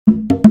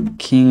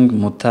King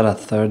Mutara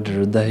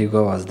III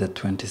Rudahigwa was the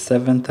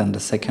 27th and the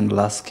second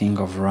last king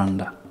of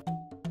Rwanda.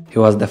 He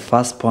was the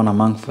firstborn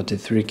among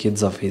 43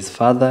 kids of his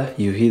father,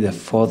 Yuhi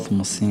IV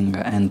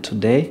Musinga, and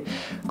today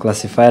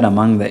classified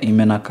among the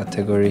Imena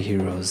category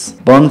heroes.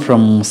 Born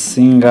from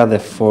Musinga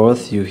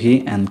IV,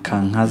 Yuhi and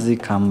Kankazi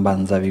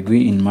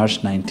Kambanzabigwi in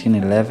March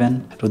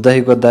 1911,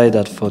 Rudahigwa died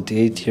at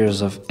 48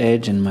 years of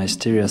age in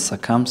mysterious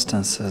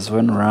circumstances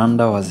when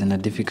Rwanda was in a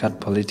difficult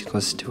political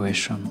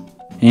situation.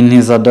 In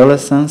his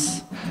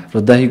adolescence,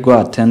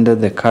 Rudahigwa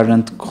attended the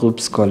current Groupe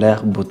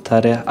Scolaire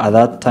Butare, at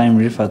that time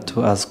referred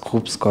to as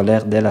Groupe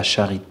Scolaire de la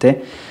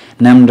Charité,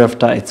 named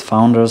after its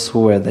founders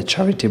who were the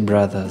Charity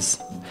Brothers.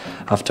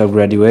 After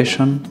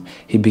graduation,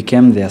 he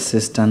became the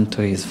assistant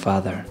to his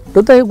father.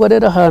 Rudahigwa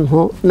rero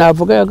ahantu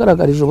navuga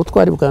yagaragarije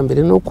ubutwari bwa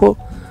mbere nuko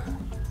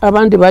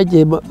abandi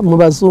bagiye mu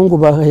bazungu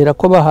bahera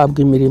ko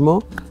bahabwa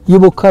imirimo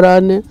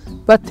y'ubukarane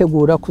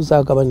bategura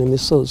kuzagabana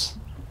imisozi.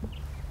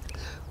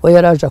 We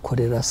yaraje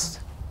akorera se.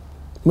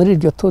 Muri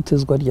iryo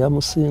totezwa rya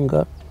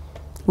Musinga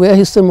we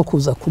yahisemo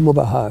kuza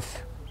kumuba hafi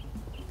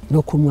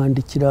no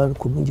kumwandikira,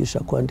 kumwigisha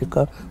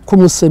kwandika,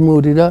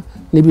 kumusemurira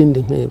n'ibindi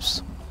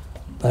nk'ibyo.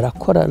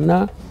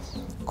 Barakorana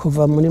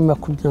kuva muri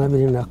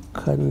 24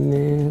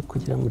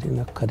 kugera muri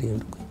 7.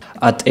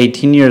 At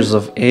 18 years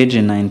of age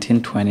in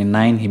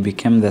 1929, he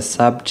became the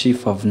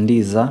sub-chief of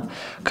Ndiza,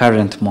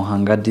 current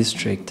Muhanga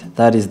district.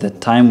 That is the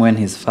time when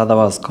his father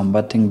was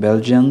combating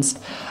Belgians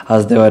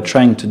as they were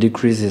trying to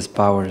decrease his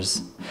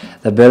powers.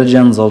 The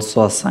Belgians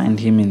also assigned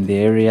him in the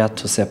area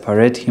to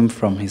separate him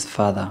from his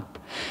father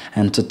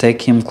and to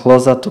take him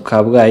closer to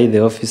Kabgayi,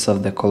 the office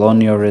of the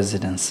colonial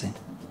residency.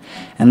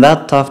 In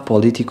that tough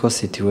political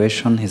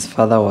situation, his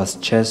father was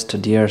chased to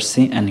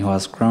DRC and he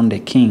was crowned a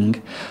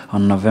king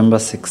on November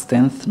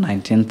 16,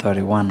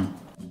 1931.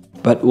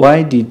 But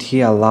why did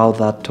he allow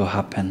that to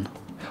happen?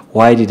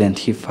 Why didn't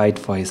he fight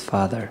for his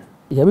father?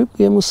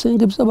 Yabibwiye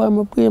Musinga ibyo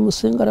bamubwiye.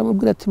 Musinga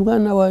aramubwira ati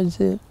mwana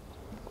waje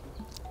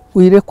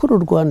wirekura u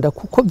Rwanda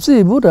kuko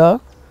byibura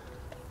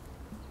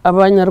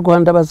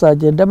abanyarwanda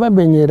bazagenda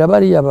bamenyera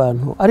bari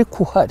abantu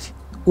ariko uhari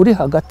uri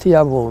hagati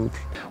ya bombi.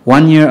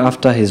 1 year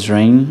after his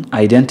reign,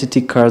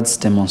 identity cards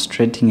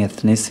demonstrating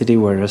ethnicity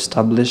were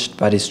established,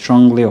 but he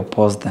strongly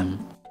opposed them,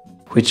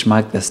 which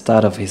marked the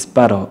start of his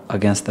battle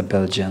against the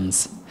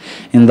Belgians.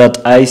 In that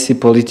icy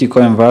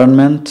political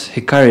environment,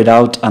 he carried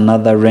out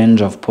another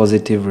range of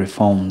positive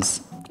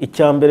reforms.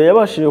 Icyambere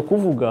yabashije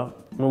kuvuga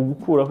no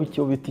gukuraho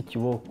icyo bita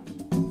ikiboko.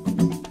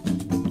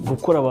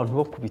 Gukora abantu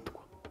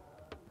bakubitwa.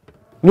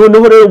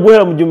 Noneho rero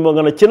guhera mu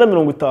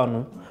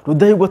 1950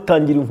 Rudahigwa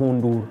atangira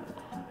inkundura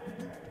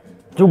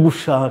byo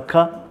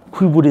gushaka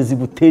kwiburezi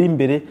butera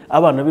imbere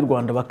abana b'u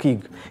Rwanda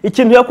bakiga.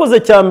 Ikintu yakoze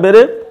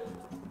cyambere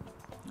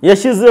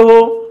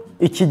yashyizeho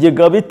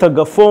ikigega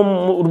bitaga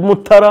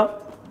Mutara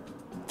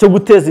cyo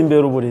guteza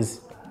imbere uburezi.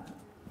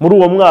 Muri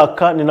uwo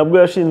mwaka ni nabwo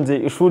yashinze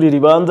ishuri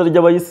ribanza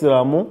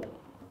ry'abayisilamu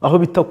aho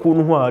bita ku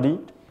Ntwari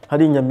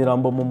hari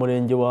Nyamirambo mu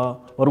murenge wa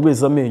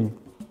Rwezamenyo.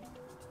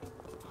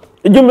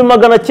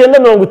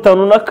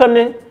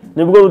 1954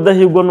 nibwo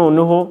Rudahigwa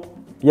noneho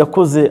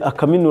yakoze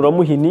akaminura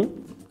muhini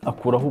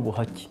akuraho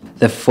ubuhake.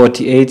 The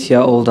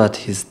 48-year-old at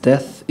his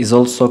death is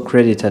also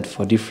credited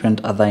for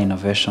different other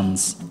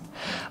innovations.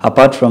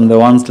 Apart from the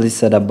ones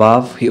listed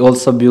above, he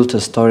also built a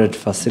storage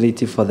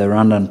facility for the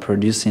Rwandan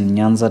produce in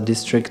Nyanza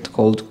district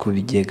called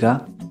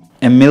Kubigega,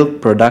 a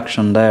milk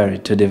production dairy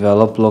to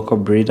develop local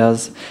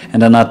breeders,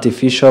 and an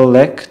artificial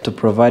lake to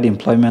provide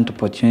employment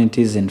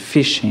opportunities in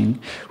fishing,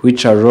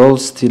 which are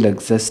roles still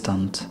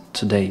existent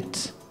to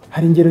date.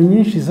 Hari ingero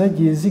nyinshi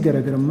zagiye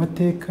zigaragara mu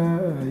mateka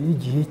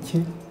y'igihe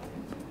cye,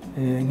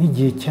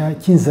 nk'igihe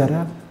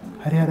cy'inzara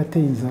hari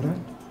harateye inzara,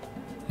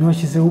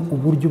 n'washyizeho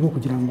uburyo bwo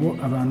kugira ngo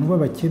abantu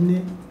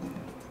babakene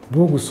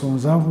bo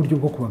gusonza uburyo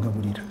bwo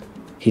kubagaburira.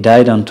 He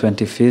died on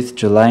 25th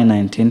July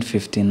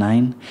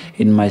 1959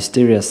 in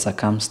mysterious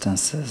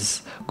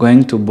circumstances,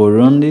 going to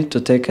Burundi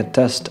to take a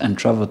test and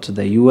travel to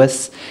the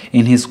US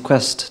in his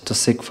quest to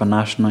seek for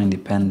national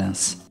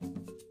independence.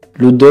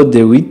 Ludo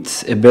de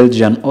Witt, a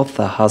Belgian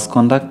author, has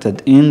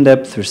conducted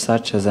in-depth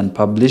researches and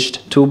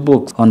published 2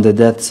 books on the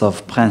deaths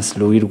of Prince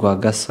Louis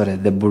Rwagasore,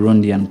 the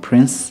Burundian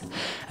prince,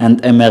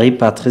 and Emery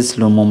Patrice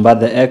Lumumba,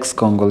 the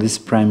ex-Congolese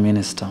prime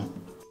minister.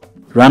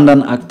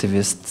 Rwandan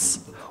activists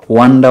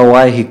wonder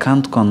why he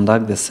can't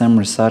conduct the same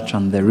research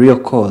on the real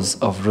cause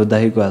of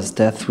Rudahigwa's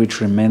death,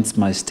 which remains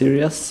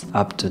mysterious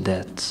up to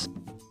date.